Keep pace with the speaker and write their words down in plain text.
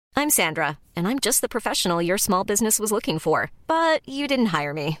I'm Sandra, and I'm just the professional your small business was looking for. But you didn't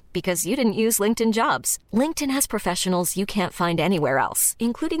hire me because you didn't use LinkedIn Jobs. LinkedIn has professionals you can't find anywhere else,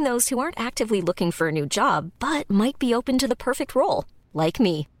 including those who aren't actively looking for a new job, but might be open to the perfect role, like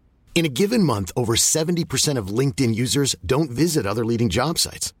me. In a given month, over 70% of LinkedIn users don't visit other leading job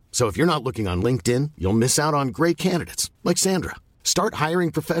sites. So if you're not looking on LinkedIn, you'll miss out on great candidates like Sandra. Start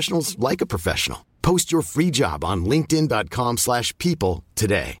hiring professionals like a professional. Post your free job on linkedin.com/people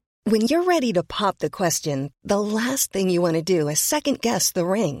today. When you're ready to pop the question, the last thing you want to do is second-guess the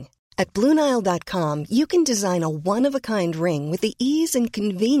ring. At BlueNile.com, you can design a one-of-a-kind ring with the ease and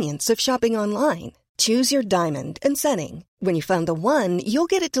convenience of shopping online. Choose your diamond and setting. When you find the one, you'll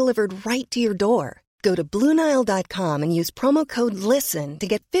get it delivered right to your door. Go to BlueNile.com and use promo code LISTEN to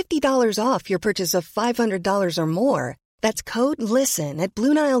get $50 off your purchase of $500 or more. That's code LISTEN at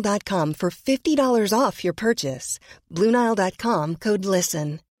BlueNile.com for $50 off your purchase. BlueNile.com, code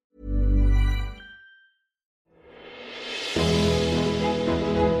LISTEN.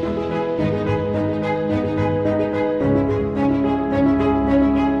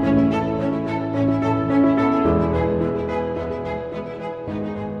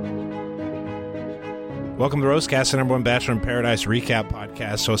 Welcome to Roastcast, the number one Bachelor in Paradise recap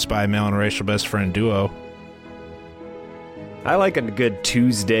podcast, hosted by a male and racial best friend duo. I like a good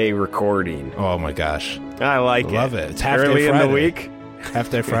Tuesday recording. Oh my gosh. I like it. Love it. It's half early day Friday. in the week.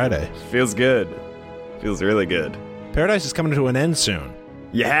 Half day Friday. Feels good. Feels really good. Paradise is coming to an end soon.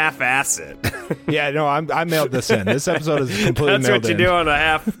 You half-ass it. Yeah, no, I mailed this in. This episode is completely That's mailed what you in. do on a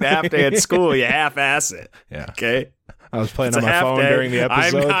half day at school. You half-ass it. Yeah. Okay? I was playing It's on a my half phone day. during the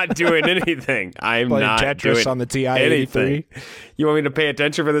episode. I'm not doing anything. I'm playing not Tetris doing on the TI-83. anything. You want me to pay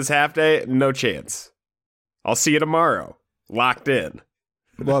attention for this half day? No chance. I'll see you tomorrow. Locked in.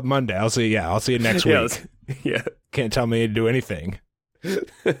 Well, Monday. I'll see you next week. Yeah. Can't tell me to do anything.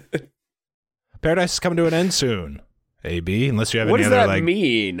 Paradise is coming to an end soon, AB, unless you have What any does other, that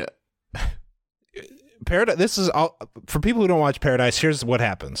mean? Paradise. This is all for people who don't watch Paradise. Here's what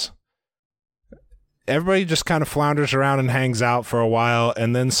happens. Everybody just kind of flounders around and hangs out for a while,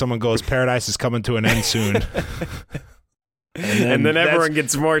 and then someone goes, "Paradise is coming to an end soon." and then everyone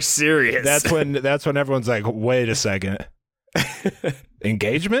gets more serious. That's when everyone's like, "Wait a second,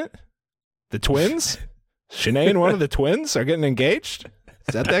 engagement? The twins? Shanae and one of the twins are getting engaged?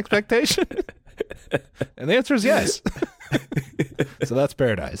 Is that the expectation?" And the answer is yes. So that's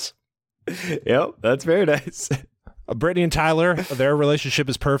Paradise. Yep, that's Paradise. Brittany and Tyler, their relationship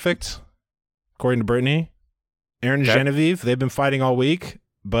is perfect, according to Brittany. Aaron and Genevieve, they've been fighting all week,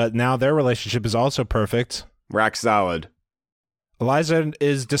 but now their relationship is also perfect. Rock solid. Eliza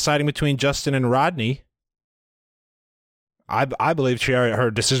is deciding between Justin and Rodney. I believe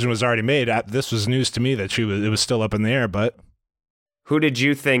her decision was already made. This was news to me that it was still up in the air, but... Who did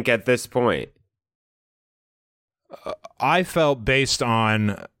you think at this point? I felt based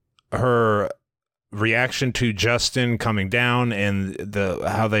on her reaction to Justin coming down and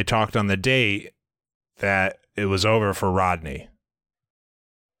how they talked on the date that it was over for Rodney.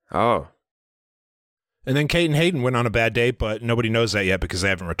 Oh. And then Kate and Hayden went on a bad date, but nobody knows that yet because they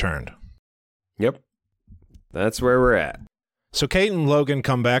haven't returned. Yep. That's where we're at. So Kate and Logan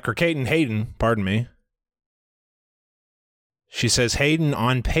come back, or Kate and Hayden, pardon me. She says Hayden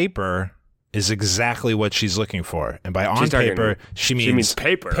on paper is exactly what she's looking for. And by on paper, she means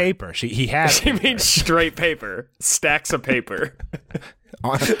paper. Paper. He has She means straight paper. Stacks of paper.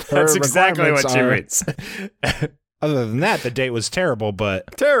 That's That's exactly what she means. Other than that, the date was terrible,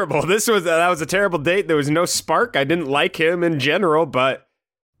 but... Terrible. That was a terrible date. There was no spark. I didn't like him in general, but...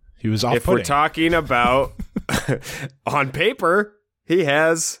 He was off-putting. If we're talking about on paper, he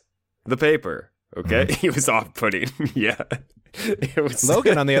has the paper. Okay? Mm-hmm. He was off-putting. Yeah.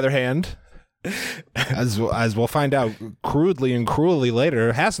 Logan, on the other hand, as we'll find out crudely and cruelly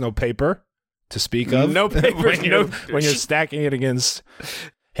later, has no paper to speak of. No paper. when you're stacking it against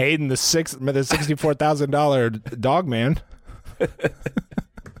Hayden, the $64,000 dog man.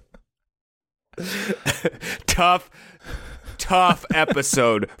 Tough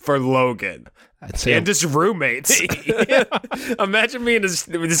episode for Logan. And his roommates. Yeah. Imagine me and his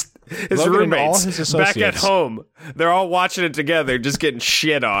Logan roommates and all his back at home. They're all watching it together, just getting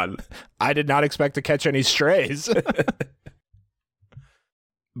shit on. I did not expect to catch any strays.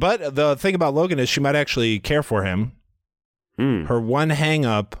 But the thing about Logan is she might actually care for him. Her one hang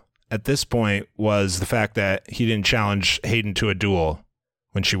up at this point was the fact that he didn't challenge Hayden to a duel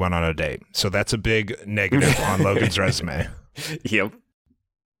when she went on a date. So that's a big negative on Logan's resume. Yep.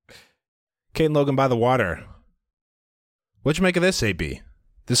 Kate and Logan by the water. What'd you make of this, AB?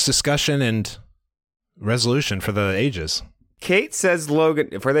 This discussion and resolution for the ages. Kate says,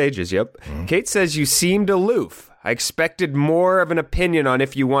 Logan, for the ages, yep. Mm-hmm. Kate says, you seemed aloof. I expected more of an opinion on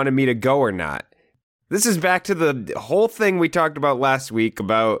if you wanted me to go or not. This is back to the whole thing we talked about last week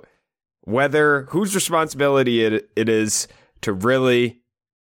about whose responsibility it is to really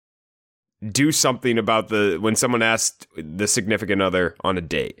do something about when someone asked the significant other on a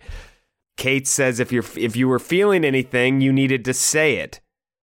date. Kate says if you were feeling anything, you needed to say it.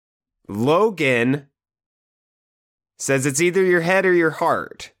 Logan says it's either your head or your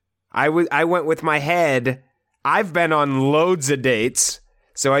heart. I went with my head. I've been on loads of dates,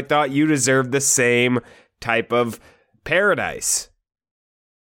 so I thought you deserved the same type of paradise.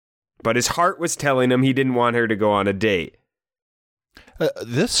 But his heart was telling him he didn't want her to go on a date.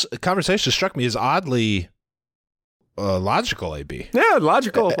 This conversation struck me as oddly logical, AB. Yeah,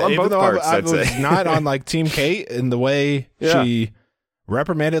 logical on both parts, I'd say. I was not on like Team Kate in the way she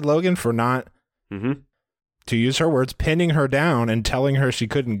reprimanded Logan for not, to use her words, pinning her down and telling her she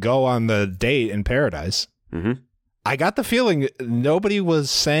couldn't go on the date in paradise. Mm-hmm. I got the feeling nobody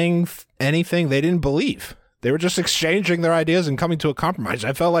was saying anything they didn't believe. They were just exchanging their ideas and coming to a compromise.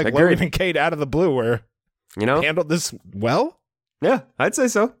 I felt like Logan and Kate out of the blue were, handled this well. Yeah, I'd say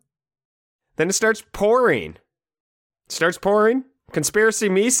so. Then it starts pouring. Conspiracy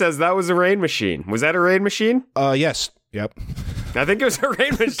Me says that was a rain machine. Was that a rain machine? Yes. Yep. I think it was a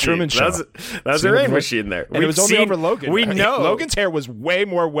rain machine. Truman Show. That was a rain machine there. And it was only over Logan. We know. Logan's hair was way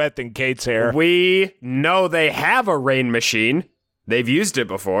more wet than Kate's hair. We know they have a rain machine. They've used it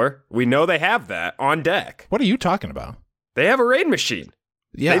before. We know they have that on deck. What are you talking about? They have a rain machine.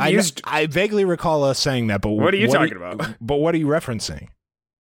 Yeah, I vaguely recall us saying that, but what are you talking about? But what are you referencing?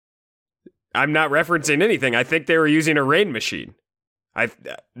 I'm not referencing anything. I think they were using a rain machine.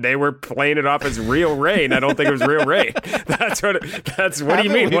 They were playing it off as real rain. I don't think it was real rain. What do you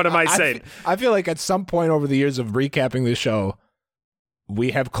mean? What am I saying? I feel like at some point over the years of recapping the show,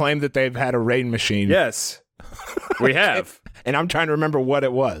 we have claimed that they've had a rain machine. Yes, we have. And I'm trying to remember what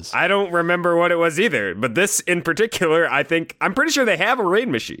it was. I don't remember what it was either. But this in particular, I'm pretty sure they have a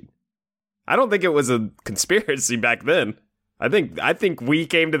rain machine. I don't think it was a conspiracy back then. I think we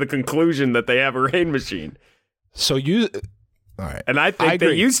came to the conclusion that they have a rain machine. So you... All right. And I think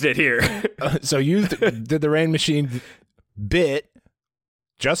they used it here. So you did the rain machine bit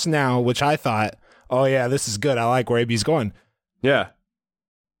just now, which I thought, oh yeah, this is good. I like where AB's going. Yeah.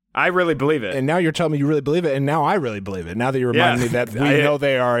 I really believe it. And now you're telling me you really believe it, and now I really believe it. Now that you remind me that we know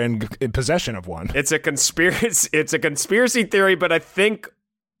they are in possession of one. It's a conspiracy theory, but I think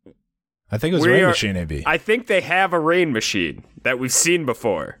it was a rain machine, AB. I think they have a rain machine that we've seen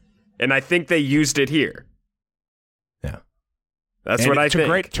before, and I think they used it here. Yeah. That's what I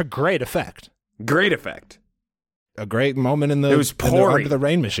think. To great effect. Great effect. A great moment in the... It was pouring. Under the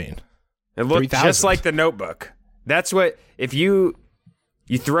rain machine. It looked 3,000. Just like the Notebook. That's what... If you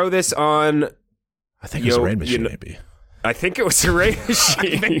throw this on... I think it was a rain machine, maybe. I think it was a rain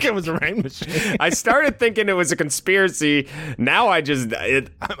machine. I think it was a rain machine. I started thinking it was a conspiracy. Now I just...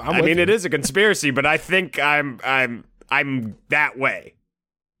 it is a conspiracy, but I think I'm that way.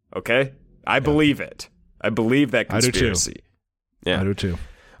 Okay? I believe it. I believe that conspiracy. I do too. Yeah. I do too.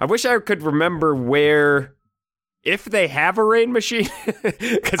 I wish I could remember if they have a rain machine,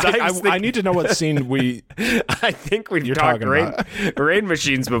 because I need to know what scene we. I think we've talked rain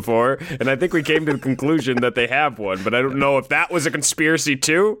machines before, and I think we came to the conclusion that they have one, but I don't know if that was a conspiracy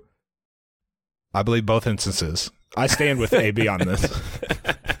too. I believe both instances. I stand with AB on this.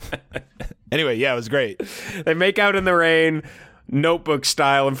 Anyway, yeah, it was great. They make out in the rain. Notebook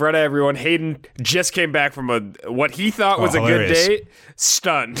style in front of everyone. Hayden just came back from what he thought was a hilarious. Good date.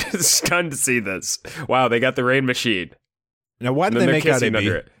 Stunned to see this. Wow, they got the rain machine. Now, why did they make out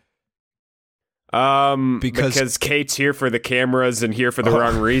under it? Because Kate's here for the cameras and here for the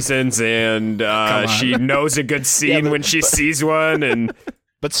wrong reasons, and she knows a good scene when she sees one. And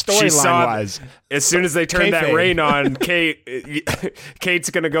but storyline-wise, as soon as they turn that rain on, Kate's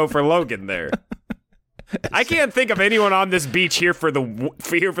gonna go for Logan there. I can't think of anyone on this beach here for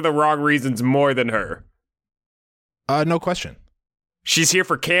the wrong reasons more than her. No question. She's here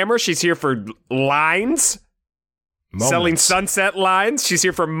for camera. She's here for lines. Moments. Selling sunset lines. She's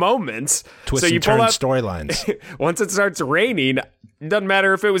here for moments. Twist and turn storylines. Once it starts raining, it doesn't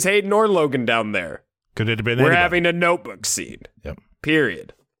matter if it was Hayden or Logan down there. Could it have been We're anybody. having a Notebook scene. Yep.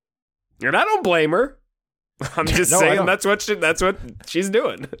 Period. And I don't blame her. I'm just saying that's what she's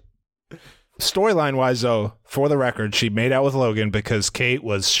doing. Storyline wise, though, for the record, she made out with Logan because Kate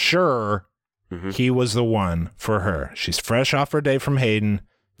was sure he was the one for her. She's fresh off her date from Hayden.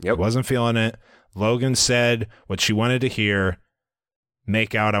 Yep. Wasn't feeling it. Logan said what she wanted to hear.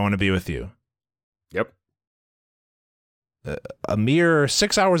 Make out, I want to be with you. Yep. a mere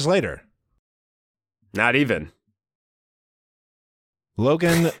 6 hours later, Not even.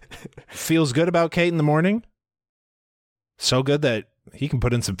 Logan feels good about Kate in the morning. So good that he can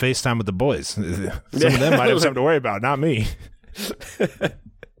put in some FaceTime with the boys. Some of them might have something to worry about, not me.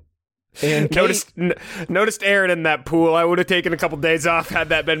 And noticed Aaron in that pool. I would have taken a couple days off had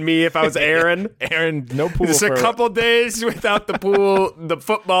that been me if I was Aaron. Aaron, no pool. Just a couple days without the pool, the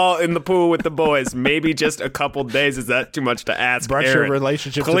football in the pool with the boys. Maybe just a couple days. Is that too much to ask? Brought Aaron? your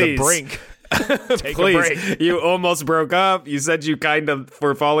relationship Please. to the brink. Take Please. a break. You almost broke up. You said you kind of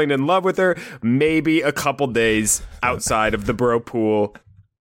were falling in love with her. Maybe a couple days outside of the bro pool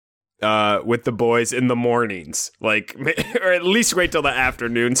with the boys in the mornings. Like, or at least wait till the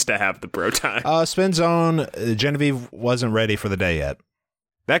afternoons to have the bro time. Spin zone, Genevieve wasn't ready for the day yet.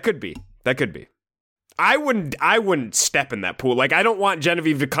 That could be. I wouldn't step in that pool. Like, I don't want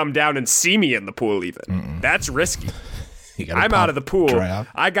Genevieve to come down and see me in the pool even. That's risky. I'm out of the pool.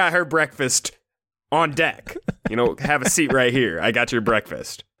 I got her breakfast on deck. Have a seat right here. I got your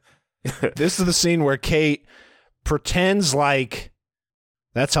breakfast. This is the scene where Kate pretends like,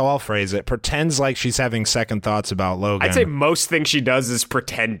 that's how I'll phrase it, pretends like she's having second thoughts about Logan. I'd say most things she does is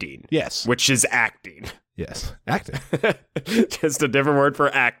pretending. Yes. Which is acting. Yes. Acting. Just a different word for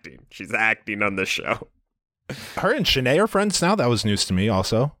acting. She's acting on this show. Her and Shanae are friends now. That was news to me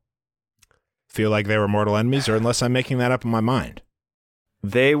also. Feel like they were mortal enemies, or unless I'm making that up in my mind.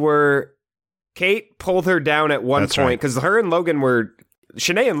 They were. Kate pulled her down at one point because her and Logan were.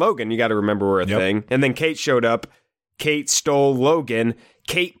 Shanae and Logan, you got to remember, were a thing. And then Kate showed up. Kate stole Logan.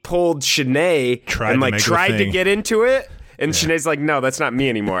 Kate pulled Shanae tried to get into it. And Shanae's like, no, that's not me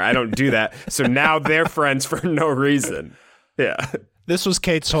anymore. I don't do that. So now they're friends for no reason. Yeah. This was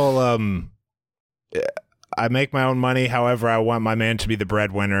Kate's whole, I make my own money. However, I want my man to be the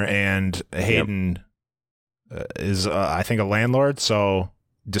breadwinner. And Hayden is, I think, a landlord. So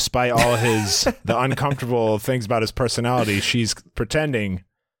despite all the uncomfortable things about his personality, she's pretending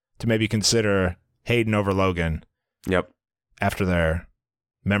to maybe consider Hayden over Logan. Yep. After their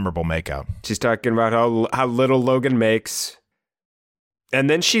memorable makeout. She's talking about how little Logan makes. And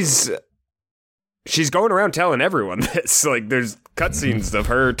then she's going around telling everyone this. Like, there's cutscenes of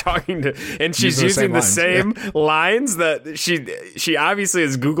her talking to, and she's using the same lines that she obviously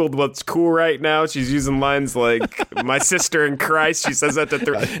has Googled what's cool right now. She's using lines like, my sister in Christ. She says that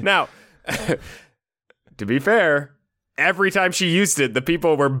to Now, to be fair, every time she used it, the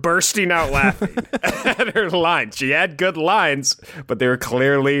people were bursting out laughing at her lines. She had good lines, but they were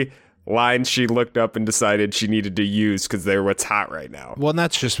clearly lines she looked up and decided she needed to use because they're what's hot right now. Well, and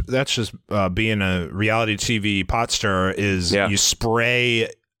that's just being a reality TV pot stirrer is you spray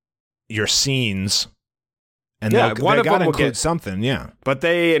your scenes, and they got to include something, But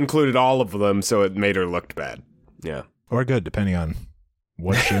they included all of them, so it made her look bad. Yeah. Or good, depending on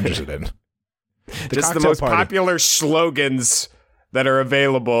what you're interested in. Just the most popular slogans that are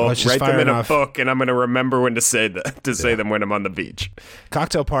available. Write them in a book, and I'm going to remember when to say say them when I'm on the beach.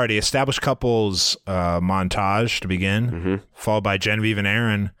 Cocktail party, established couples montage to begin, followed by Genevieve and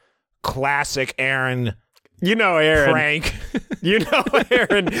Aaron. Classic Aaron. You know Aaron. Prank. You know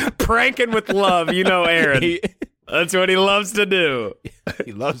Aaron. Pranking with love. You know Aaron. That's what he loves to do.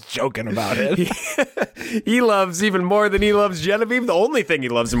 He loves joking about it. He loves, even more than he loves Genevieve, the only thing he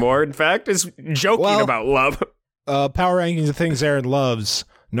loves more, in fact, is joking about love. Power rankings of things Aaron loves.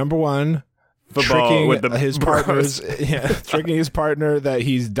 Number one, football tricking with his partners. Tricking his partner that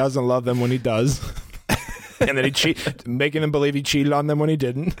he doesn't love them when he does. And then making them believe he cheated on them when he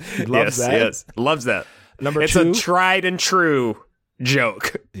didn't. He loves that. Yes, loves that. It's a tried and true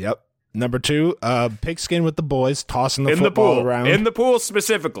joke. Yep. Number two, pigskin with the boys, tossing the football around. In the pool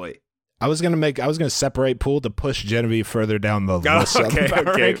specifically. I was gonna separate pool to push Genevieve further down the list.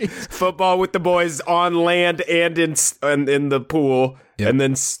 Okay. Football with the boys on land and in the pool, and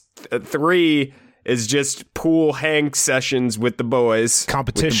then 3 is just pool hang sessions with the boys,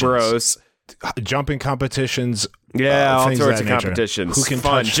 competitions, with the bros, jumping competitions. Yeah, all sorts of competitions. Who can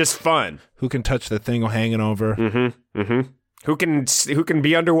fun? Who can touch the thing hanging over? Who can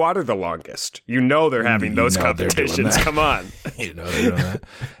be underwater the longest? You know they're having those competitions. Come on. You know they're doing that.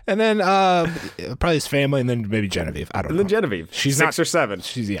 And then probably his family, and then maybe Genevieve. I don't know. And then Genevieve. She's 6 or 7.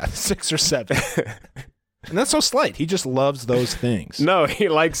 She's 6 or 7. And that's so slight. He just loves those things. No, he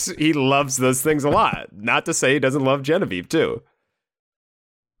loves those things a lot. Not to say he doesn't love Genevieve too.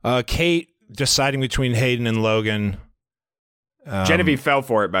 Kate deciding between Hayden and Logan. Genevieve fell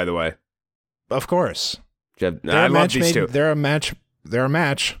for it, by the way. Of course. I love these two. They're a match. They're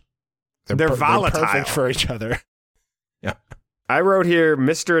volatile. They're perfect for each other. Yeah. I wrote here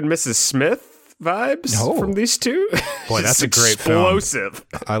Mr. and Mrs. Smith. vibes from these two? Boy, that's a great explosive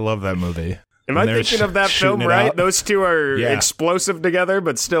film. I love that movie. Am I thinking of that film right? Out. Those two are explosive together,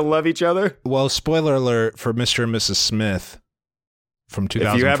 but still love each other? Well, spoiler alert for Mr. and Mrs. Smith from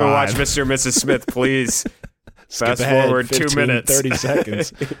 2005. If you haven't watched Mr. and Mrs. Smith, please fast forward 15, 2 minutes. 30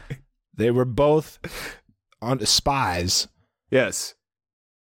 seconds. They were both on spies. Yes.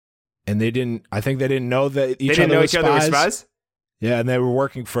 And I think they didn't know that each other were spies? Yeah, and they were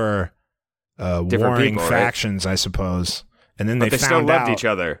working for warring people, factions, right? I suppose. And then they still loved each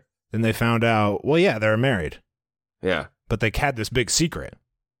other. Then they found out, well, yeah, they're married. Yeah. But they had this big secret.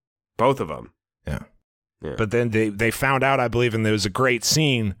 Both of them. Yeah. But then they found out, I believe, and there was a great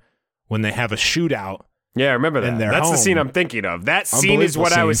scene when they have a shootout. Yeah, I remember that. That's home. The scene I'm thinking of. That scene is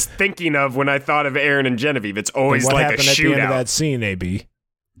what I was thinking of when I thought of Aaron and Genevieve. It's always like a shootout. What happened at the end of that scene, AB?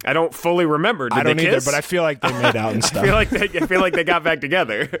 I don't fully remember. Did I don't they kiss? either, but I feel like they made out and stuff. I feel like they got back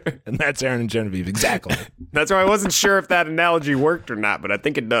together. And that's Aaron and Genevieve, exactly. That's why I wasn't sure if that analogy worked or not, but I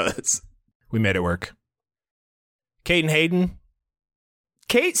think it does. We made it work. Kate and Hayden.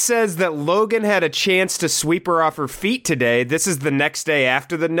 Kate says that Logan had a chance to sweep her off her feet today. This is the next day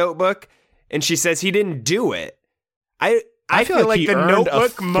after the Notebook, and she says he didn't do it. I feel like the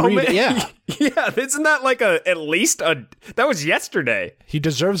Notebook moment. Yeah. Isn't that like that was yesterday. He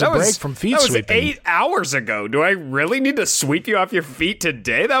deserves a break from feet sweeping. That was 8 hours ago. Do I really need to sweep you off your feet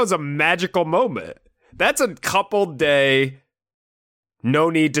today? That was a magical moment. That's a couple day, no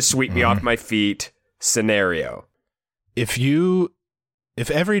need to sweep me off my feet scenario. If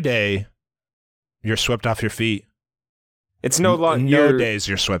every day you're swept off your feet, it's no longer days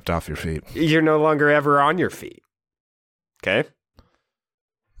you're swept off your feet. You're no longer ever on your feet. Okay.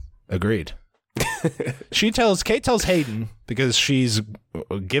 Agreed. Kate tells Hayden, because she's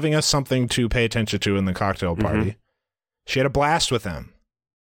giving us something to pay attention to in the cocktail party. Mm-hmm. She had a blast with them.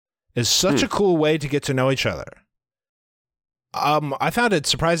 It's such a cool way to get to know each other. I found it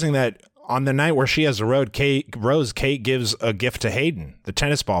surprising that on the night where she has a Rose, Kate gives a gift to Hayden, the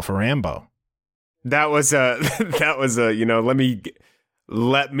tennis ball for Rambo. That was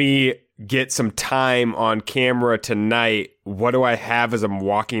let me get some time on camera tonight. What do I have as I'm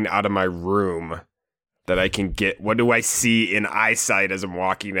walking out of my room that I can get? What do I see in eyesight as I'm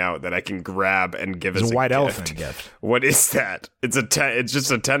walking out that I can grab and give as a white gift? Elephant gift. What is that? It's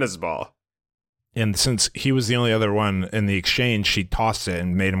just a tennis ball. And since he was the only other one in the exchange, she tossed it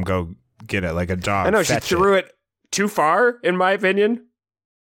and made him go get it like a dog. I know, she threw it too far, in my opinion.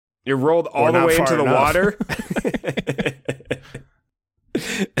 It rolled all the way into the water.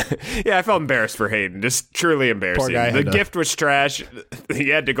 Yeah, I felt embarrassed for Hayden. Just truly embarrassing. The gift was trash. He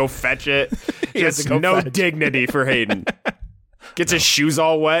had to go fetch it. Just no dignity for Hayden. Gets his shoes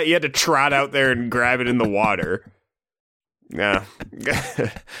all wet. He had to trot out there and grab it in the water. Yeah.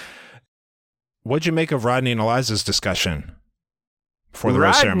 What'd you make of Rodney and Eliza's discussion for the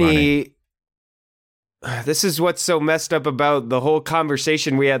rose ceremony? This is what's so messed up about the whole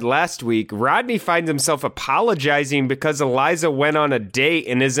conversation we had last week. Rodney finds himself apologizing because Eliza went on a date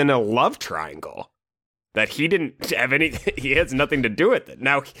and is in a love triangle. That he didn't have he has nothing to do with it.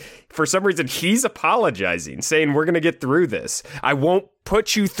 Now, for some reason, he's apologizing, saying, we're going to get through this. I won't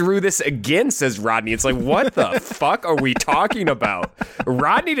put you through this again, says Rodney. It's like, what the fuck are we talking about?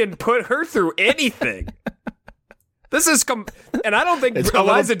 Rodney didn't put her through anything. This is, and I don't think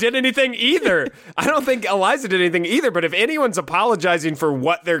Eliza did anything either. But if anyone's apologizing for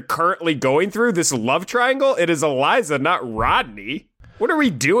what they're currently going through, this love triangle, it is Eliza, not Rodney. What are we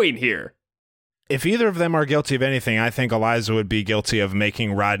doing here? If either of them are guilty of anything, I think Eliza would be guilty of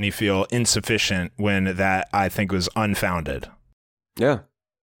making Rodney feel insufficient when that, I think, was unfounded. Yeah.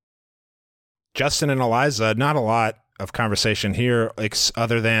 Justin and Eliza, not a lot of conversation here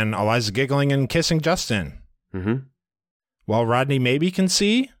other than Eliza giggling and kissing Justin. Mm-hmm. While Rodney maybe can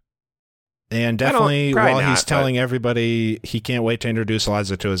see, and definitely while he's telling everybody he can't wait to introduce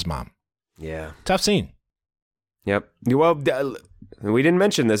Eliza to his mom. Yeah. Tough scene. Yep. Well, we didn't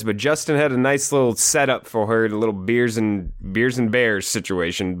mention this, but Justin had a nice little setup for her, a little beers and bears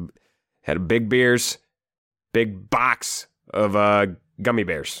situation. Had a big box of gummy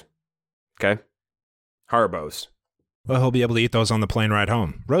bears. Okay? Haribo's. Well, he'll be able to eat those on the plane ride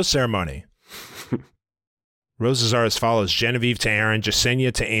home. Rose ceremony. Roses are as follows: Genevieve to Aaron,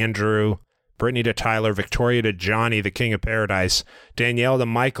 Jasenia to Andrew, Brittany to Tyler, Victoria to Johnny, the King of Paradise, Danielle to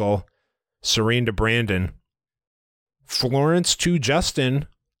Michael, Serene to Brandon, Florence to Justin,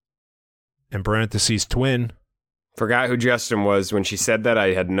 and parentheses twin. Forgot who Justin was. When she said that,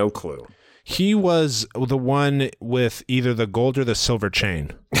 I had no clue. He was the one with either the gold or the silver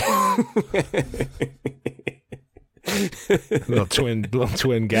chain. little twin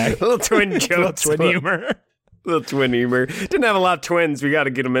gag. Little twin jokes. Little twin humor. Little twin humor. Didn't have a lot of twins. We got to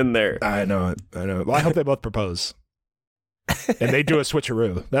get them in there. I know. Well, I hope they both propose. And they do a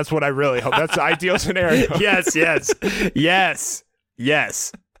switcheroo. That's what I really hope. That's the ideal scenario.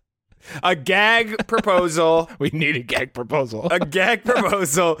 Yes. A gag proposal. We need a gag proposal. A gag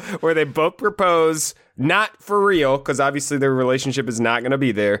proposal where they both propose, not for real, because obviously their relationship is not going to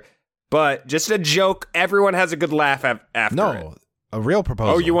be there, but just a joke. Everyone has a good laugh after it. A real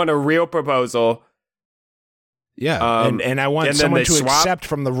proposal. Oh, you want a real proposal? Yeah, and I want someone to accept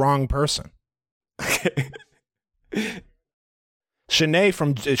from the wrong person.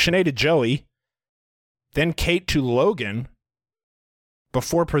 Shanae to Joey, then Kate to Logan.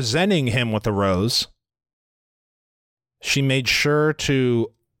 Before presenting him with a rose, she made sure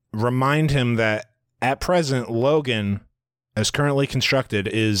to remind him that at present, Logan, as currently constructed,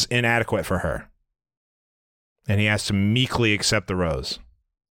 is inadequate for her. And he has to meekly accept the rose.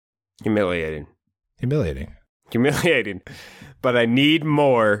 Humiliating. But I need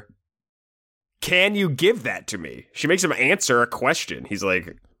more. Can you give that to me? She makes him answer a question. He's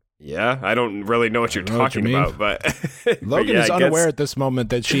like, yeah, I don't really know what you're talking about, but Logan is unaware at this moment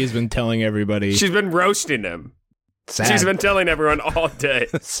that she's been telling everybody. She's been roasting him. Sad. She's been telling everyone all day.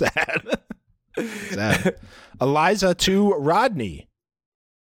 Sad. Eliza to Rodney.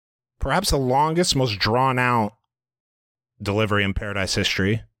 Perhaps the longest, most drawn out delivery in Paradise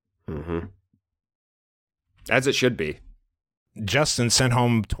history. Mm-hmm. As it should be. Justin sent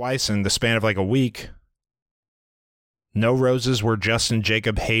home twice in the span of like a week. No roses were Justin,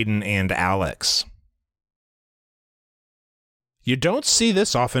 Jacob, Hayden, and Alex. You don't see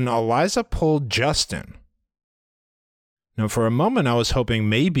this often. Eliza pulled Justin. Now, for a moment, I was hoping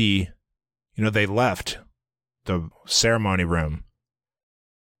maybe, they left the ceremony room.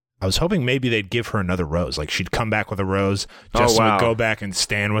 I was hoping maybe they'd give her another rose. Like she'd come back with a rose. Justin would go back and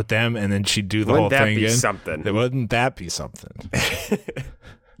stand with them, and then she'd do the whole thing again. Wouldn't that be something?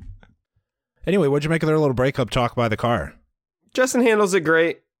 Anyway, what'd you make of their little breakup talk by the car? Justin handles it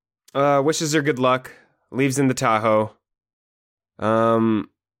great. Wishes her good luck. Leaves in the Tahoe.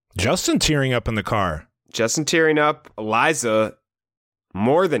 Justin tearing up in the car. Justin tearing up. Eliza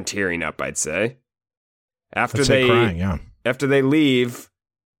more than tearing up, I'd say. After they leave,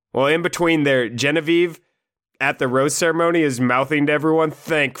 well, in between there, Genevieve at the rose ceremony is mouthing to everyone,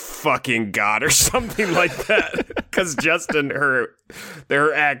 "Thank fucking God," or something like that. Because Justin,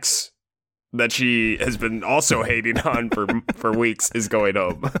 their ex, that she has been also hating on for weeks, is going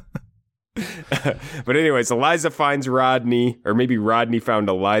home. But anyways, Eliza finds Rodney, or maybe Rodney found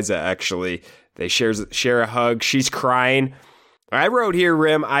Eliza, actually. They share a hug. She's crying. I wrote here,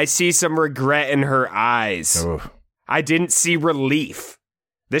 Rim, I see some regret in her eyes. Oof. I didn't see relief.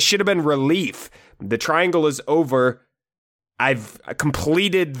 This should have been relief. The triangle is over. I've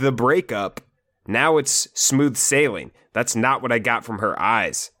completed the breakup. Now it's smooth sailing. That's not what I got from her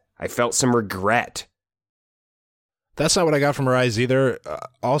eyes. I felt some regret. That's not what I got from her eyes either.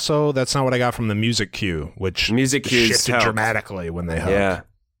 Also, that's not what I got from the music cue, which shifted dramatically when they hugged. Yeah.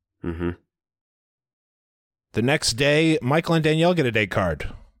 Mm-hmm. The next day, Michael and Danielle get a date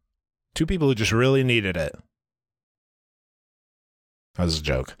card. Two people who just really needed it. That was a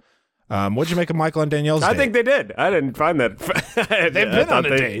joke. What'd you make of Michael and Danielle's date? I think they did. I didn't find that. They've been on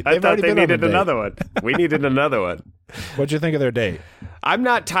a date. I thought they needed another one. We needed another one. What'd you think of their date? I'm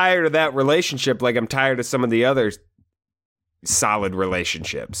not tired of that relationship like I'm tired of some of the other solid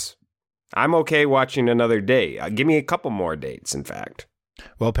relationships. I'm okay watching another date. Give me a couple more dates, in fact.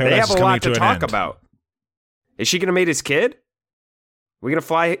 Well, Paradise they have a lot to talk about. Is she going to meet his kid? We going to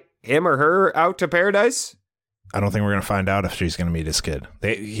fly him or her out to Paradise? I don't think we're going to find out if she's going to meet his kid.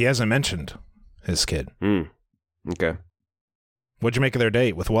 He hasn't mentioned his kid. Okay. What'd you make of their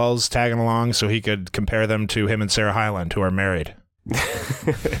date? With Wells tagging along so he could compare them to him and Sarah Hyland, who are married.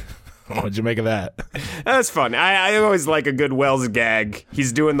 What'd you make of that? That's fun. I always like a good Wells gag.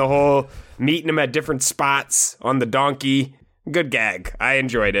 He's doing the whole meeting him at different spots on the donkey. Good gag. I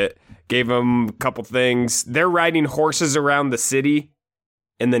enjoyed it. Gave him a couple things. They're riding horses around the city,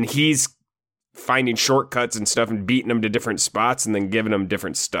 and then he's finding shortcuts and stuff and beating them to different spots and then giving them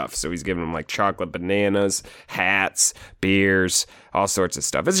different stuff. So he's giving them like chocolate bananas, hats, beers, all sorts of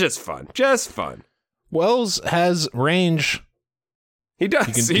stuff. It's just fun. Just fun. Wells has range. He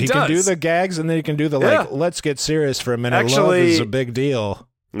does. He can do the gags, and then he can do the let's get serious for a minute. Actually, love is a big deal.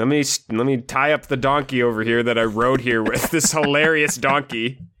 Let me tie up the donkey over here that I rode here with, this hilarious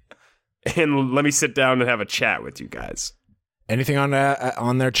donkey, and let me sit down and have a chat with you guys. Anything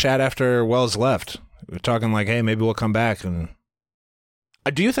on their chat after Wells left? We're talking like, hey, maybe we'll come back. And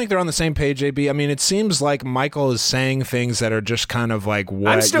Do you think they're on the same page, AB? I mean, it seems like Michael is saying things that are just kind of like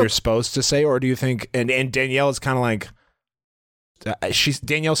what you're supposed to say, or do you think? And Danielle is kind of like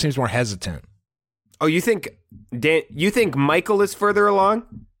Danielle seems more hesitant. Oh, you think Michael is further along?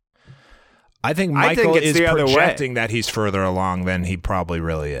 I think Michael is projecting that he's further along than he probably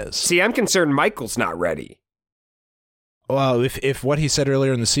really is. See, I'm concerned Michael's not ready. Well, if what he said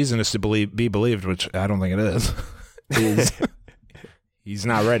earlier in the season is to be believed, which I don't think it is, he's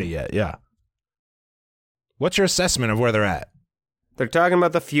not ready yet. Yeah. What's your assessment of where they're at? They're talking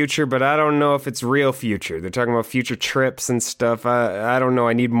about the future, but I don't know if it's real future. They're talking about future trips and stuff. I don't know.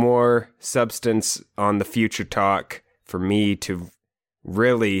 I need more substance on the future talk for me to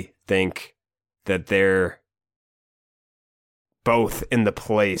really think that they're both in the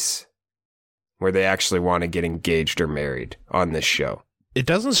place where they actually want to get engaged or married on this show. It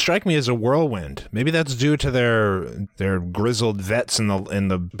doesn't strike me as a whirlwind. Maybe that's due to their grizzled vets in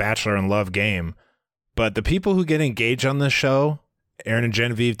the Bachelor in Love game. But the people who get engaged on this show, Aaron and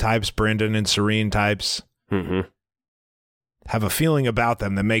Genevieve types, Brendan and Serene types, have a feeling about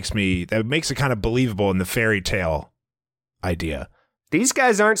them that makes it kind of believable in the fairy tale idea. These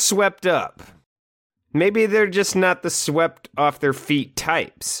guys aren't swept up. Maybe they're just not the swept off their feet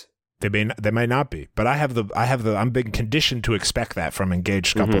types. They may not be, but I'm being conditioned to expect that from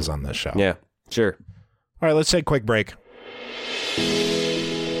engaged couples on this show. Yeah, sure. All right, let's take a quick break.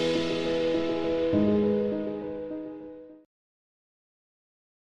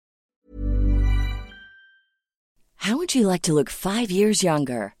 How would you like to look 5 years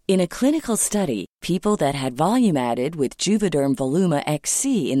younger? In a clinical study, people that had volume added with Juvederm Voluma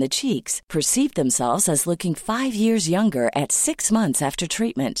XC in the cheeks perceived themselves as looking 5 years younger at 6 months after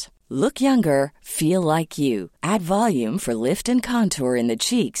treatment. Look younger, feel like you. Add volume for lift and contour in the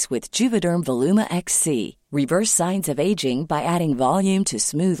cheeks with Juvederm Voluma XC. Reverse signs of aging by adding volume to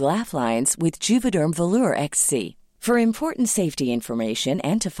smooth laugh lines with Juvederm Volure XC. For important safety information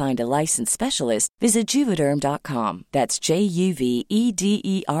and to find a licensed specialist, visit Juvederm.com. That's JUVEDERM.com.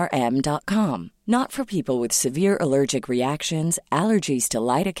 Not for people with severe allergic reactions, allergies to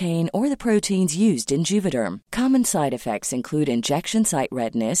lidocaine, or the proteins used in Juvederm. Common side effects include injection site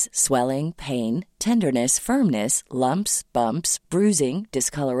redness, swelling, pain, tenderness, firmness, lumps, bumps, bruising,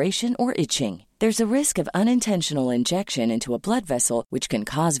 discoloration, or itching. There's a risk of unintentional injection into a blood vessel, which can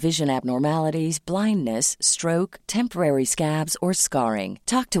cause vision abnormalities, blindness, stroke, temporary scabs, or scarring.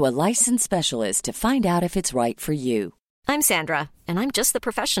 Talk to a licensed specialist to find out if it's right for you. I'm Sandra, and I'm just the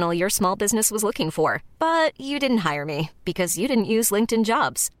professional your small business was looking for. But you didn't hire me because you didn't use LinkedIn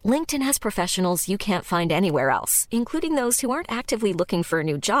Jobs. LinkedIn has professionals you can't find anywhere else, including those who aren't actively looking for a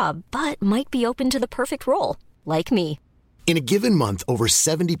new job, but might be open to the perfect role, like me. In a given month, over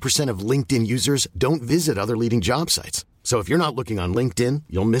 70% of LinkedIn users don't visit other leading job sites. So if you're not looking on LinkedIn,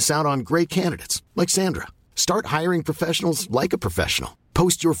 you'll miss out on great candidates like Sandra. Start hiring professionals like a professional.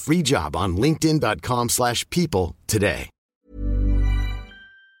 Post your free job on linkedin.com/people today.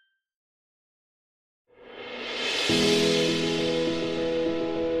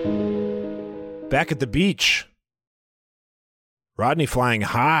 Back at the beach, Rodney flying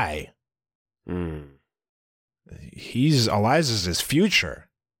high. Eliza's his future.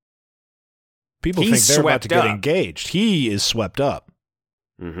 People think they're about to get engaged. He is swept up.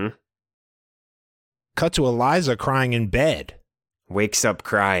 Cut to Eliza crying in bed. Wakes up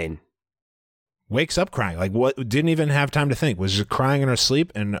crying. Like what? Didn't even have time to think. Was just crying in her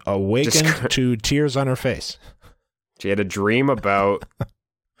sleep and awakened to tears on her face. She had a dream about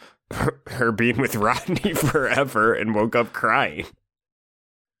her being with Rodney forever and woke up crying.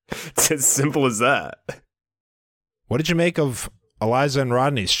 It's as simple as that. What did you make of Eliza and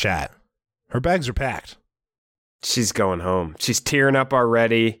Rodney's chat? Her bags are packed. She's going home. She's tearing up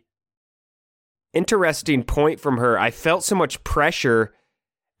already. Interesting point from her. I felt so much pressure,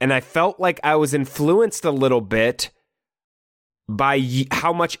 and I felt like I was influenced a little bit by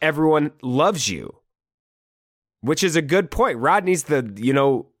how much everyone loves you, which is a good point. Rodney's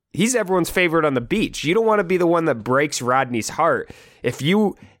he's everyone's favorite on the beach. You don't want to be the one that breaks Rodney's heart. If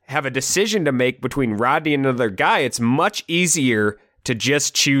you have a decision to make between Rodney and another guy, it's much easier to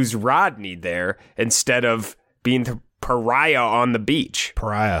just choose Rodney there instead of being the pariah on the beach.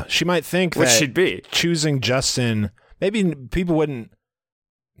 Pariah. She might think that she'd be choosing Justin, maybe people wouldn't,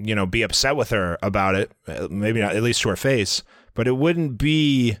 be upset with her about it. Maybe not, at least to her face, but it wouldn't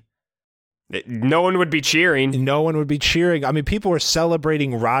be. No one would be cheering. No one would be cheering. I mean, people were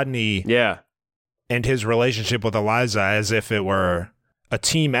celebrating Rodney and his relationship with Eliza as if it were a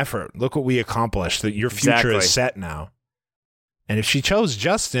team effort. Look what we accomplished. That your future is set now. And if she chose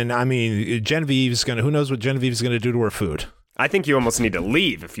Justin, I mean, who knows what Genevieve's going to do to her food? I think you almost need to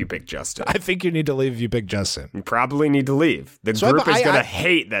leave if you pick Justin. I think you need to leave if you pick Justin. You probably need to leave. The group is going to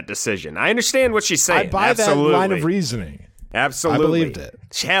hate that decision. I understand what she's saying. I buy Absolutely. that line of reasoning. Absolutely. I believed it.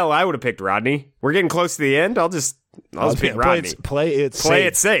 Hell, I would have picked Rodney. We're getting close to the end. I'll just pick Rodney. Play it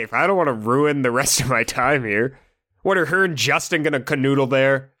safe. I don't want to ruin the rest of my time here. What are her and Justin going to canoodle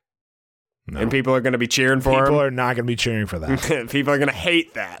there? No. And people are going to be cheering for him? People are not going to be cheering for that. People are going to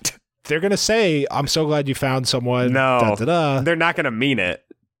hate that. They're going to say, I'm so glad you found someone. No, they're not going to mean it.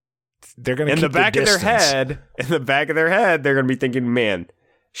 They're going to keep the back of their head. In the back of their head, they're going to be thinking, man,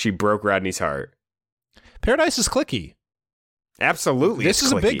 she broke Rodney's heart. Paradise is cliquey. Absolutely. This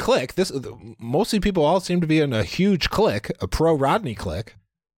is cliquey. A big clique. Mostly people all seem to be in a huge clique, a pro-Rodney clique.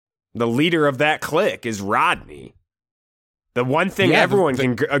 The leader of that clique is Rodney. The one thing everyone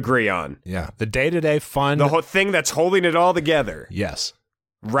can agree on. Yeah. The day-to-day fun. The whole thing that's holding it all together. Yes.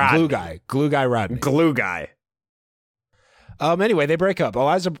 Rodney. Glue guy Rodney. Glue guy. Anyway, they break up.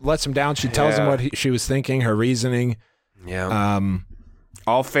 Eliza lets him down. She tells him what she was thinking, her reasoning. Yeah.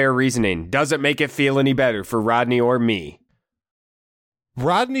 All fair reasoning. Doesn't make it feel any better for Rodney or me.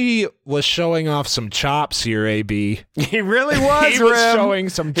 Rodney was showing off some chops here, AB. He really was, He was showing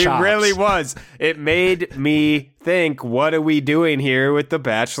some chops. He really was. It made me think, what are we doing here with the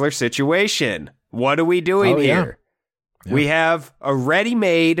Bachelor situation? What are we doing here? Yeah. We have a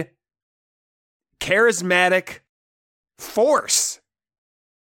ready-made, charismatic force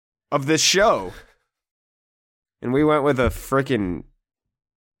of this show. And we went with a freaking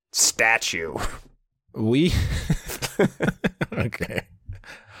statue. Okay.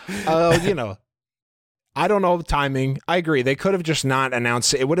 I don't know the timing. I agree. They could have just not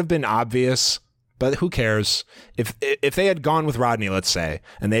announced it. It would have been obvious, but who cares? If they had gone with Rodney, let's say,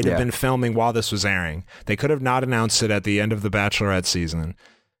 and they'd have been filming while this was airing, they could have not announced it at the end of the Bachelorette season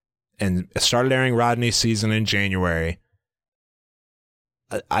and started airing Rodney's season in January.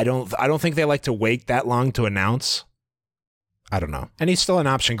 I don't think they like to wait that long to announce. I don't know. And he's still an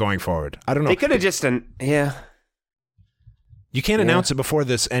option going forward. I don't know. They could have just You can't announce it before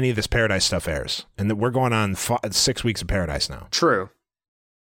any of this Paradise stuff airs. And we're going on 6 weeks of Paradise now. True.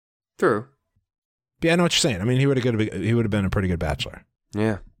 Yeah, I know what you're saying. I mean, he would have been a pretty good Bachelor.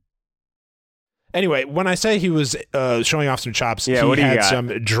 Yeah. Anyway, when I say he was showing off some chops, he had some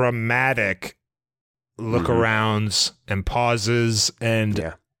dramatic look-arounds and pauses.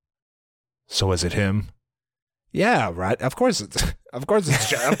 And so was it him? Yeah, right. Of course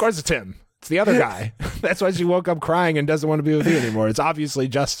it's him. It's the other guy. That's why she woke up crying and doesn't want to be with you anymore. It's obviously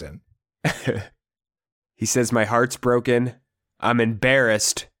Justin. He says, my heart's broken. I'm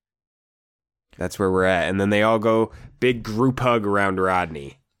embarrassed. That's where we're at. And then they all go big group hug around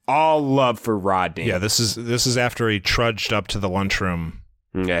Rodney. All love for Rodney. Yeah, this is after he trudged up to the lunchroom.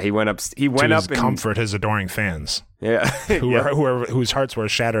 Yeah, he went up and comfort his adoring fans. Yeah. whose hearts were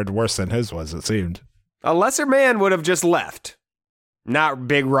shattered worse than his was, it seemed. A lesser man would have just left. Not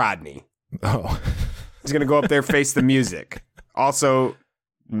big Rodney. Oh. He's going to go up there, face the music. Also,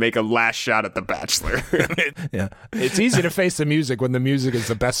 make a last shot at The Bachelor. Yeah. It's easy to face the music when the music is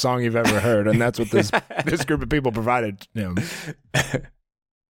the best song you've ever heard, and that's what this group of people provided him.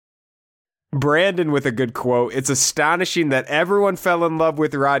 Brandon with a good quote. It's astonishing that everyone fell in love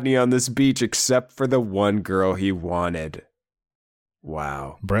with Rodney on this beach except for the one girl he wanted.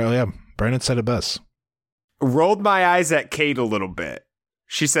 Wow. Brandon said it best. Rolled my eyes at Kate a little bit.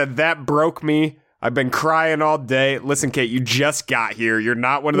 She said, that broke me. I've been crying all day. Listen, Kate, you just got here. You're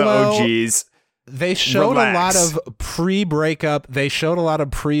not one of the OGs. They showed a lot of pre-breakup.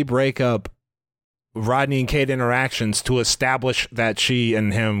 Rodney and Kate interactions to establish that she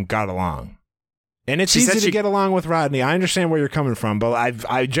and him got along. And it's easy to get along with Rodney. I understand where you're coming from, but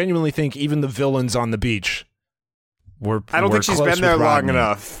I genuinely think even the villains on the beach were I don't think she's been there long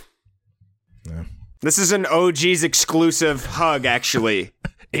enough. Yeah. This is an OG's exclusive hug, actually.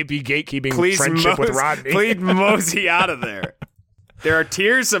 AP gatekeeping friendship with Rodney. Please mosey out of there. There are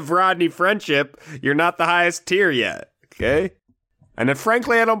tiers of Rodney friendship. You're not the highest tier yet, okay? And then,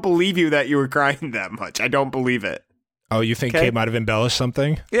 frankly, I don't believe you that you were crying that much. I don't believe it. Oh, you think Kate might have embellished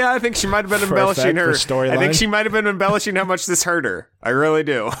something? Yeah, I think she might have been embellishing her storyline. I think she might have been embellishing how much this hurt her. I really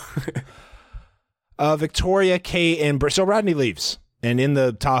do. Victoria, Kate, and so Rodney leaves, and in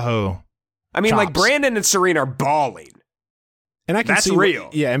the Tahoe. I mean, like Brandon and Serena are bawling, and I can that's see real.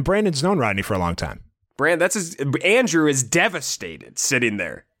 Yeah, and Brandon's known Rodney for a long time. Andrew is devastated sitting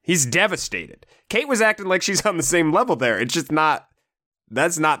there. He's devastated. Kate was acting like she's on the same level there. It's just not.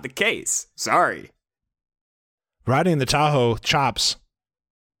 That's not the case. Sorry. Rodney in the Tahoe chops.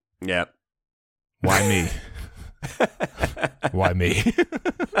 Yep. Why me? Why me?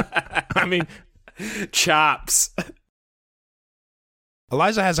 I mean, chops.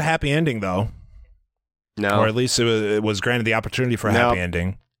 Eliza has a happy ending, though. No. Or at least it was granted the opportunity for a happy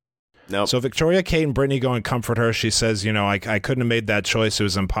ending. Nope. So Victoria, Kate, and Brittany go and comfort her. She says, I couldn't have made that choice. It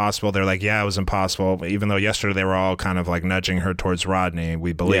was impossible. They're like, yeah, it was impossible. Even though yesterday they were all kind of like nudging her towards Rodney,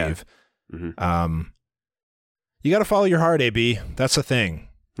 we believe. Yeah. Mm-hmm. You got to follow your heart, AB. That's the thing.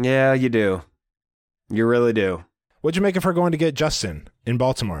 Yeah, you do. You really do. What'd you make of her going to get Justin in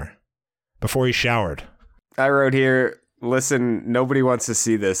Baltimore before he showered? I wrote here, listen, nobody wants to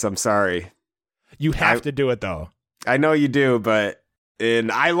see this. I'm sorry. You have to do it, though. I know you do,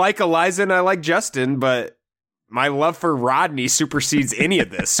 and I like Eliza and I like Justin, but my love for Rodney supersedes any of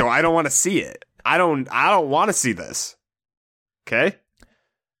this, so I don't want to see it. I don't want to see this. Okay?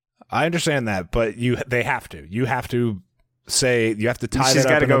 I understand that, but they have to. You have to say, you have to tie she's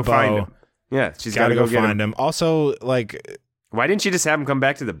that up in a bow. Find him. Yeah, she's got to go find him. Also, like, why didn't you just have him come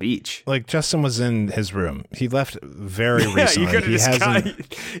back to the beach? Like, Justin was in his room. He left very recently. You could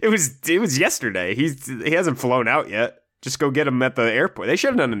have it was yesterday. He hasn't flown out yet. Just go get him at the airport. They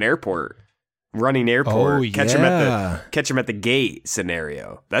should have done an running airport. Oh, catch him at the gate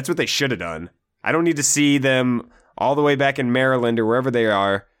scenario. That's what they should have done. I don't need to see them all the way back in Maryland or wherever they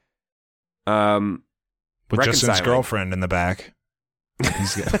are. With Justin's girlfriend in the back.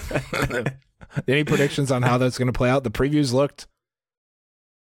 Any predictions on how that's going to play out? The previews looked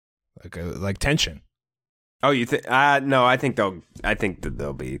like tension. Oh, you think? No, I think that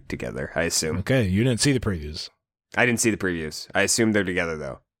they'll be together. I assume. Okay, you didn't see the previews. I didn't see the previews. I assume they're together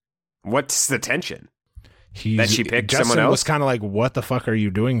though. What's the tension? That she picked Justin someone else? Was kind of like, "What the fuck are you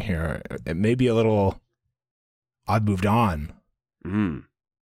doing here?" It may be a little. I've moved on.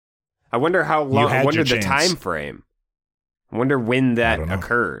 I wonder how long. I wonder the time frame. I wonder when that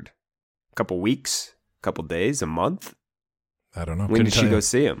occurred. A couple weeks, a couple days, a month. I don't know. When did she go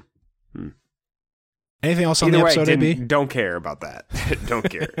see him? Anything else on the episode, AB? Don't care about that. Don't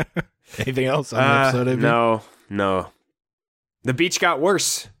care. Anything else on the episode, AB? No. The beach got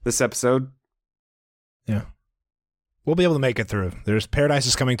worse this episode. Yeah. We'll be able to make it through. Paradise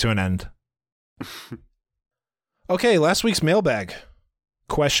is coming to an end. Okay, last week's mailbag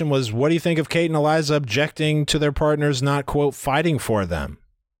question was, what do you think of Kate and Eliza objecting to their partners not, quote, fighting for them?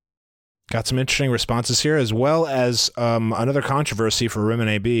 Got some interesting responses here, as well as another controversy for Rim and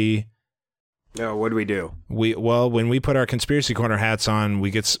AB. No, what do we do? When we put our Conspiracy Corner hats on,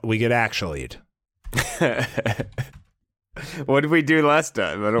 we get actually'd. What did we do last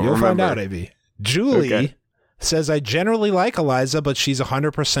time? I don't remember. You'll find out, AB. Julie says, I generally like Eliza, but she's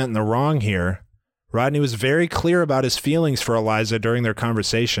 100% in the wrong here. Rodney was very clear about his feelings for Eliza during their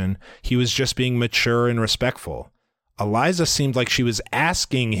conversation. He was just being mature and respectful. Eliza seemed like she was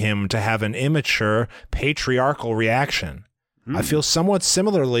asking him to have an immature, patriarchal reaction. I feel somewhat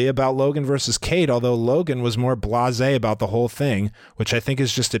similarly about Logan versus Kate, although Logan was more blasé about the whole thing, which I think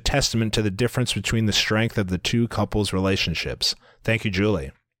is just a testament to the difference between the strength of the two couples' relationships. Thank you,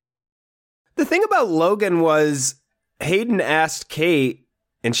 Julie. The thing about Logan was Hayden asked Kate,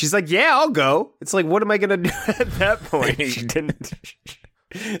 and she's like, yeah, I'll go. It's like, what am I going to do at that point? She didn't.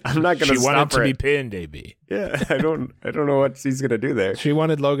 I'm not going to stop her. She wanted to be pinned, AB. Yeah, I don't know what she's going to do there. She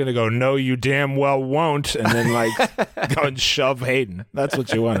wanted Logan to go, no, you damn well won't, and then go and shove Hayden. That's what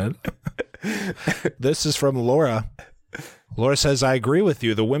she wanted. This is from Laura. Laura says, I agree with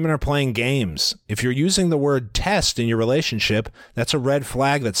you. The women are playing games. If you're using the word test in your relationship, that's a red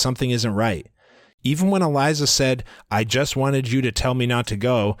flag that something isn't right. Even when Eliza said, I just wanted you to tell me not to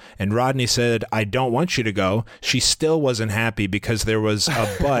go, and Rodney said, I don't want you to go, she still wasn't happy because there was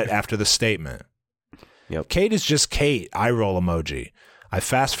a but after the statement. Yep. Kate is just Kate, eye roll emoji. I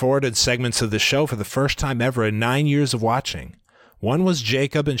fast-forwarded segments of the show for the first time ever in 9 years of watching. One was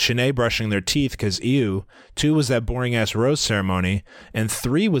Jacob and Shanae brushing their teeth because ew. 2 was that boring-ass rose ceremony. And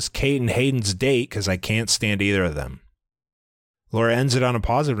 3 was Kate and Hayden's date because I can't stand either of them. Laura ends it on a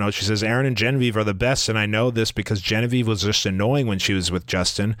positive note. She says, Aaron and Genevieve are the best, and I know this because Genevieve was just annoying when she was with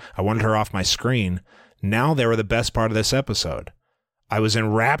Justin. I wanted her off my screen. Now they were the best part of this episode. I was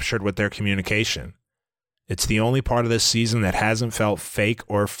enraptured with their communication. It's the only part of this season that hasn't felt fake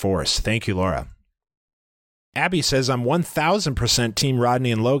or forced. Thank you, Laura. Abby says, I'm 1,000% Team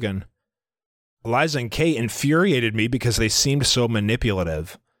Rodney and Logan. Eliza and Kate infuriated me because they seemed so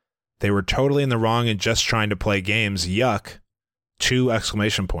manipulative. They were totally in the wrong and just trying to play games. Yuck. 2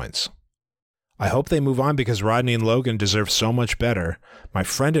 exclamation points. I hope they move on because Rodney and Logan deserve so much better. My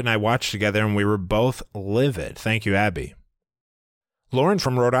friend and I watched together and we were both livid. Thank you, Abby. Lauren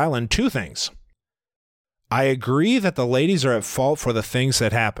from Rhode Island, 2 things. I agree that the ladies are at fault for the things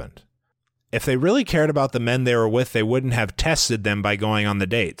that happened. If they really cared about the men they were with, they wouldn't have tested them by going on the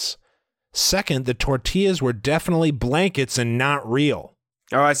dates. Second, the tortillas were definitely blankets and not real.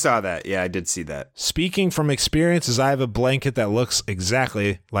 Oh, I saw that. Yeah, I did see that. Speaking from experiences, I have a blanket that looks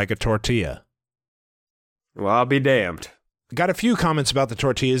exactly like a tortilla. Well, I'll be damned. Got a few comments about the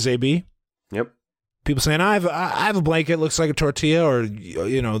tortillas, AB. Yep. People saying, I have a blanket, looks like a tortilla, or,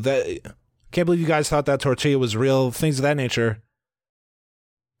 that. Can't believe you guys thought that tortilla was real, things of that nature.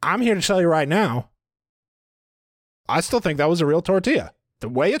 I'm here to tell you right now, I still think that was a real tortilla. The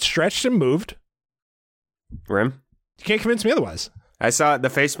way it stretched and moved. Rim? You can't convince me otherwise. I saw the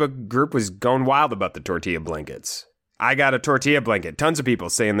Facebook group was going wild about the tortilla blankets. I got a tortilla blanket. Tons of people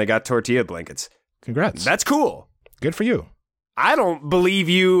saying they got tortilla blankets. Congrats. That's cool. Good for you. I don't believe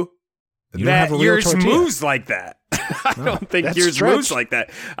you that yours moves like that. I don't think yours moves like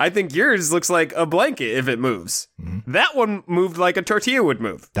that. I think yours looks like a blanket if it moves. Mm-hmm. That one moved like a tortilla would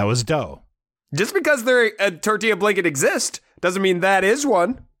move. That was dough. Just because a tortilla blanket exists doesn't mean that is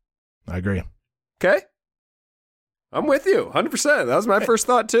one. I agree. Okay? I'm with you, 100%. That was my first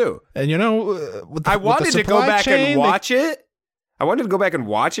thought, too. And I wanted to go back and watch it. I wanted to go back and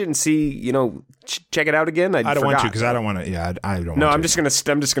watch it and see, check it out again. I don't want to because I don't want to. Yeah, I don't. No, want I'm to. just gonna.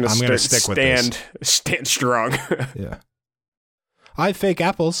 I'm just gonna stick with this. Stand strong. Yeah. I have fake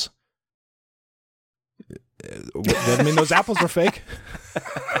apples. I mean, those apples were fake.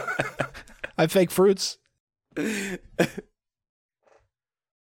 I have fake fruits. Where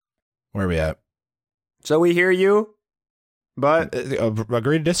are we at? So we hear you, but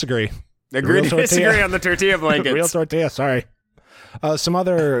agree to disagree. Agree to disagree on the tortilla blankets. Real tortilla. Sorry. Some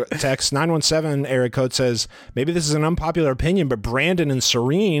other text, 917 area code says, maybe this is an unpopular opinion, but Brandon and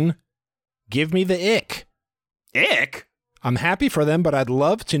Serene give me the ick. Ick? I'm happy for them, but I'd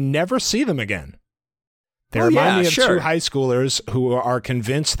love to never see them again. They remind me of two high schoolers who are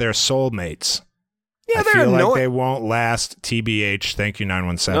convinced they're soulmates. Yeah, I feel like they won't last. TBH. Thank you,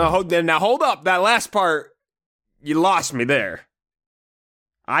 917. Now hold up. That last part, you lost me there.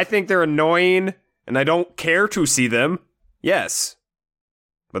 I think they're annoying, and I don't care to see them. Yes.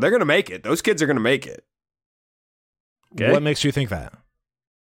 But they're going to make it. Those kids are going to make it. Okay? What makes you think that?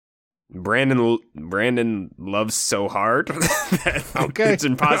 Brandon loves so hard that it's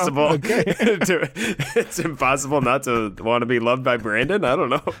impossible. Okay. It's impossible not to want to be loved by Brandon. I don't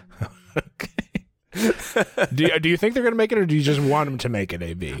know. Okay. Do you think they're going to make it, or do you just want them to make it,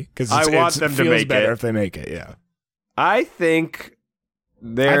 AB? Because I want them to make it. Better if they make it. Yeah. I think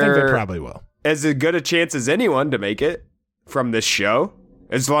they probably will. As good a chance as anyone to make it from this show.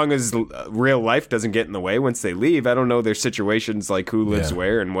 As long as real life doesn't get in the way once they leave. I don't know their situations, like who lives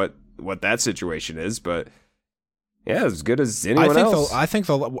where and what that situation is, but yeah, as good as anyone else. I think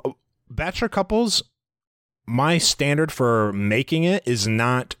the bachelor couples, my standard for making it is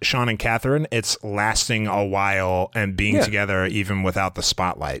not Sean and Catherine. It's lasting a while and being together even without the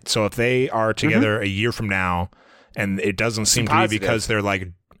spotlight. So if they are together a year from now and it doesn't seem to be because they're like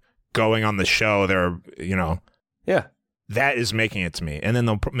going on the show, they're, that is making it to me. And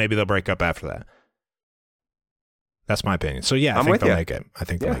then maybe they'll break up after that. That's my opinion. So yeah, I think they'll make it. I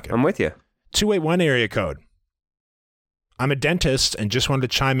think they'll make it. I'm with you. 281 area code. I'm a dentist and just wanted to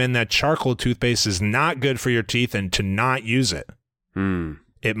chime in that charcoal toothpaste is not good for your teeth and to not use it.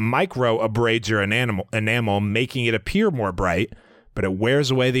 It micro abrades your enamel, making it appear more bright, but it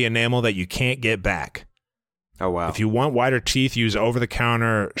wears away the enamel that you can't get back. Oh, wow. If you want whiter teeth, use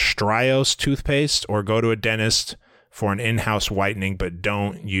over-the-counter Strios toothpaste or go to a dentist for an in-house whitening, but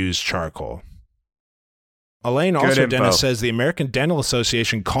don't use charcoal. Elaine, also dentist, says the American Dental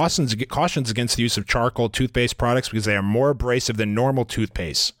Association cautions against the use of charcoal toothpaste products because they are more abrasive than normal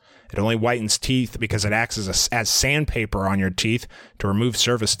toothpaste. It only whitens teeth because it acts as sandpaper on your teeth to remove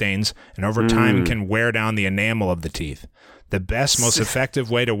surface stains, and over time can wear down the enamel of the teeth. The best, most effective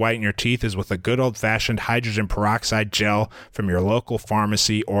way to whiten your teeth is with a good old-fashioned hydrogen peroxide gel from your local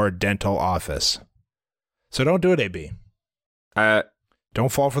pharmacy or dental office. So don't do it, AB.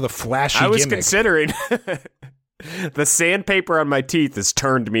 Don't fall for the flashy gimmick. I was considering. The sandpaper on my teeth has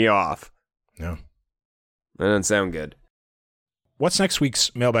turned me off. No. That doesn't sound good. What's next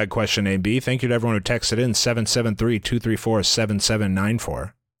week's mailbag question, AB? Thank you to everyone who texted in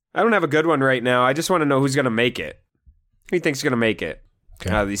 773-234-7794. I don't have a good one right now. I just want to know who's going to make it. Who do you think's going to make it? Okay.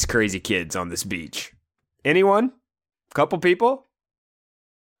 Out of these crazy kids on this beach. Anyone? Couple people?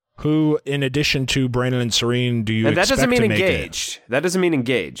 Who, in addition to Brandon and Serene, do you expect to make engaged. That doesn't mean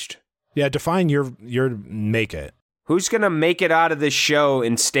engaged. Yeah, define your make it. Who's going to make it out of this show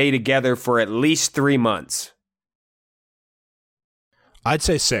and stay together for at least 3 months? I'd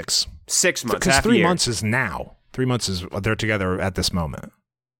say 6. 6 months. Because 3 months is now. 3 months is they're together at this moment.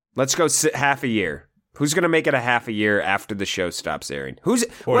 Let's go half a year. Who's going to make it a half a year after the show stops airing?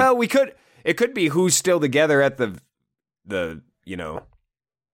 It could be who's still together at the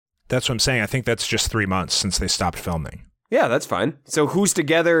That's what I'm saying. I think that's just 3 months since they stopped filming. Yeah, that's fine. So who's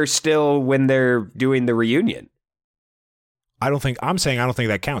together still when they're doing the reunion? I don't think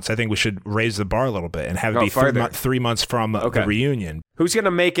that counts. I think we should raise the bar a little bit and have it be 3 months from the reunion. Who's going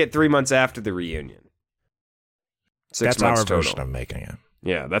to make it 3 months after the reunion? 6 That's months our total. version of making it.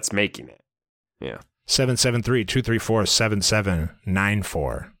 Yeah, that's making it. Yeah.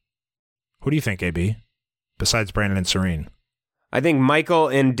 773-234-7794. Who do you think, AB? Besides Brandon and Serene. I think Michael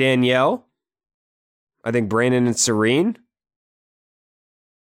and Danielle. I think Brandon and Serene.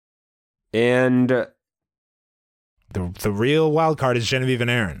 And the real wild card is Genevieve and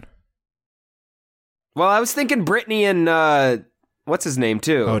Aaron. Well, I was thinking Brittany and what's his name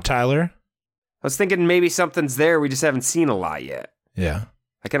too? Oh, Tyler? I was thinking maybe something's there we just haven't seen a lot yet. Yeah.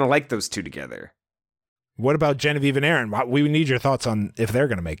 I kind of like those two together. What about Genevieve and Aaron? We need your thoughts on if they're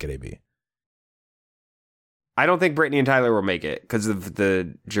going to make it, AB. I don't think Brittany and Tyler will make it because of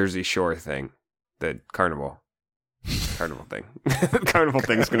the Jersey Shore thing, the carnival thing. The carnival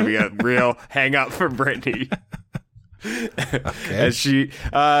thing is going to be a real hang up for Brittany. Okay. As she,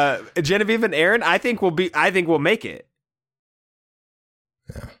 Genevieve and Aaron, I think we'll make it.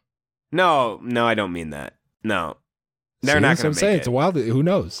 Yeah. No, I don't mean that. No, they're not going to make it. It's a wild. Who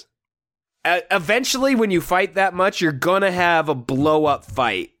knows? Eventually, when you fight that much, you're going to have a blow-up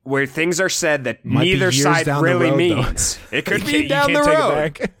fight where things are said that neither side really means. It could be down the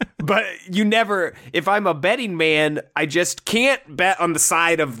road. But you never, if I'm a betting man, I just can't bet on the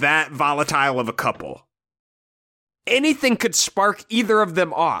side of that volatile of a couple. Anything could spark either of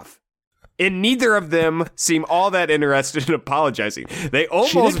them off. And neither of them seem all that interested in apologizing. They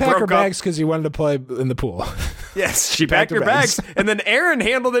almost she did pack her broke up bags because he wanted to play in the pool. Yes, she packed her bags. And then Aaron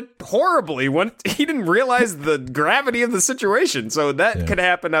handled it horribly when he didn't realize the gravity of the situation. So that could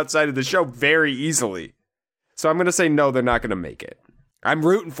happen outside of the show very easily. So I'm going to say no, they're not going to make it. I'm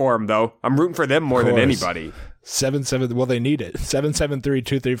rooting for them, though. I'm rooting for them more than anybody. 77. Well, they need it.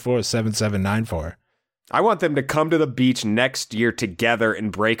 773-234-7794. I want them to come to the beach next year together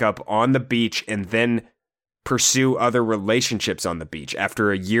and break up on the beach and then pursue other relationships on the beach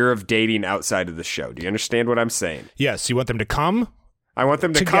after a year of dating outside of the show. Do you understand what I'm saying? Yes. You want them to come? I want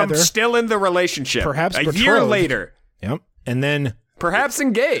them to together, come still in the relationship. Perhaps a betrothed. year later. Yep. And then perhaps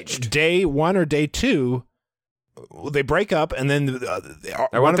engaged. Day 1 or day 2, they break up, and then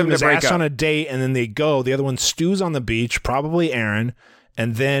one of them is asked on a date, and then they go. The other one stews on the beach, probably Aaron,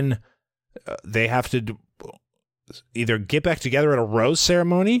 and then they have to either get back together at a rose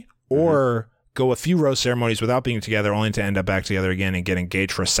ceremony or go a few rose ceremonies without being together, only to end up back together again and get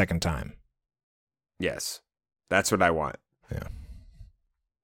engaged for a second time. Yes, that's what I want. Yeah.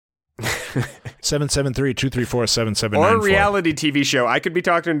 773-234-7794. Or a reality TV show. I could be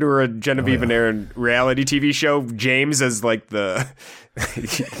talking to a Genevieve and Aaron reality TV show. James as like the,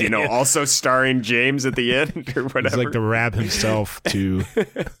 also starring James at the end or whatever. He's like the Rab himself to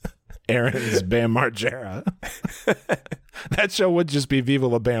Aaron's Bam Margera. That show would just be Viva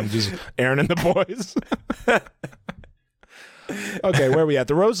La Bam, just Aaron and the boys. Okay, where are we at?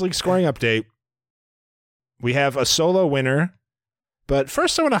 The Rose League scoring update. We have a solo winner. But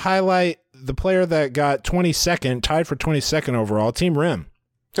first, I want to highlight the player that got 22nd, tied for 22nd overall, Team Rim.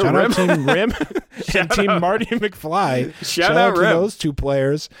 Shout out Team Rim and Team Marty McFly. Shout out to those two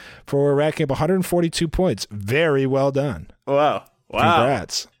players for racking up 142 points. Very well done. Wow.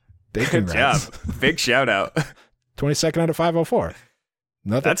 Congrats. Big congrats. Good job. Big shout out. 22nd out of 504.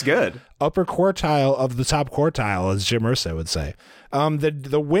 Nothing. That's good. Upper quartile of the top quartile, as Jim Irsay would say.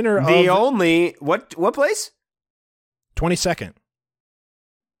 The winner of... What place? 22nd.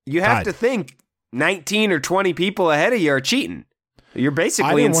 You have to think 19 or 20 people ahead of you are cheating. You're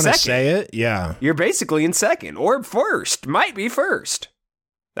basically in second. I didn't want to say it, yeah. You're basically in second or first. Might be first.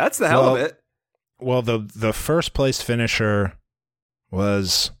 That's the hell of it. Well, the first place finisher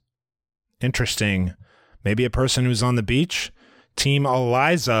was interesting. Maybe a person who's on the beach. Team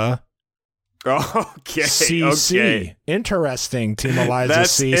Eliza. Okay. CC. Okay. Interesting, Team Eliza.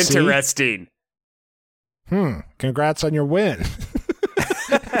 That's CC. Interesting. Congrats on your win.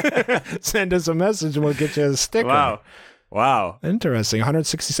 Send us a message and we'll get you a sticker. Wow. Interesting.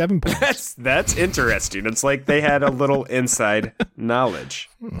 167 points. That's interesting. It's like they had a little inside knowledge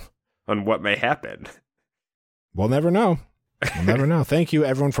on what may happen. We'll never know. We'll never know. Thank you,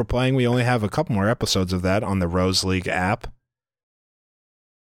 everyone, for playing. We only have a couple more episodes of that on the Rose League app.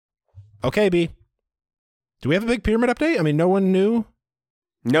 Okay, B. Do we have a big pyramid update? I mean, no one knew.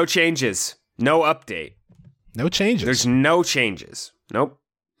 No changes. No update. No changes. There's no changes. Nope.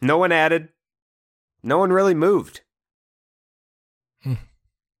 No one added. No one really moved. There's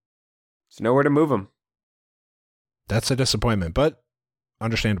nowhere to move them. That's a disappointment. But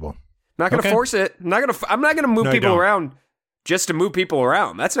Understandable. Not going to force it. I'm not going to move people around just to move people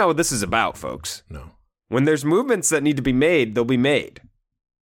around. That's not what this is about, folks. No. When there's movements that need to be made, they'll be made.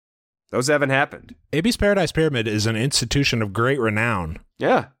 Those haven't happened. AB's Paradise Pyramid is an institution of great renown.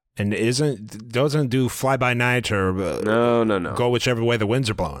 Yeah. And doesn't do fly-by-night or no. Go whichever way the winds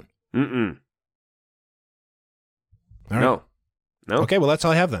are blowing. Mm-mm. All right. No. Okay, well, that's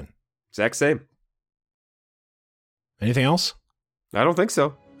all I have then. Exact same. Anything else? I don't think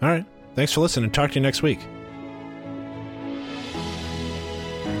so. All right. Thanks for listening. Talk to you next week.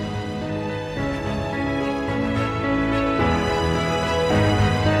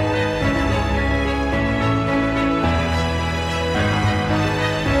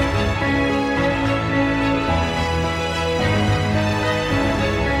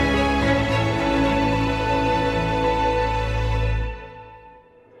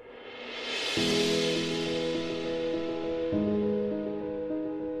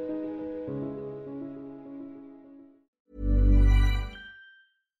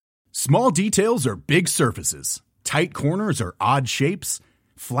 Small details are big surfaces. Tight corners are odd shapes.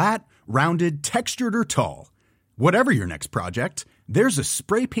 Flat, rounded, textured, or tall. Whatever your next project, there's a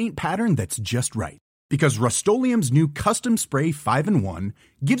spray paint pattern that's just right. Because Rust-Oleum's new Custom Spray 5-in-1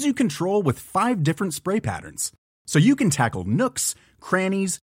 gives you control with 5 different spray patterns. So you can tackle nooks,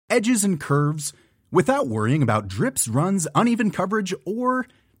 crannies, edges, and curves without worrying about drips, runs, uneven coverage, or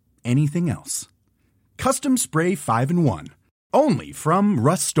anything else. Custom Spray 5-in-1. Only from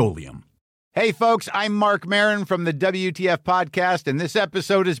Rust-Oleum. Hey, folks, I'm Mark Maron from the WTF Podcast, and this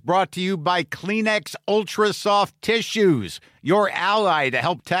episode is brought to you by Kleenex Ultra Soft Tissues, your ally to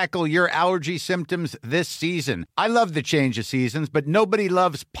help tackle your allergy symptoms this season. I love the change of seasons, but nobody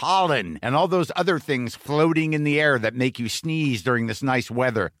loves pollen and all those other things floating in the air that make you sneeze during this nice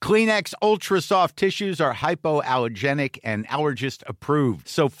weather. Kleenex Ultra Soft Tissues are hypoallergenic and allergist approved,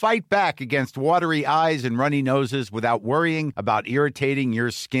 so fight back against watery eyes and runny noses without worrying about irritating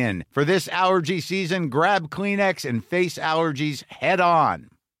your skin. For this allergy season, grab Kleenex and face allergies head on.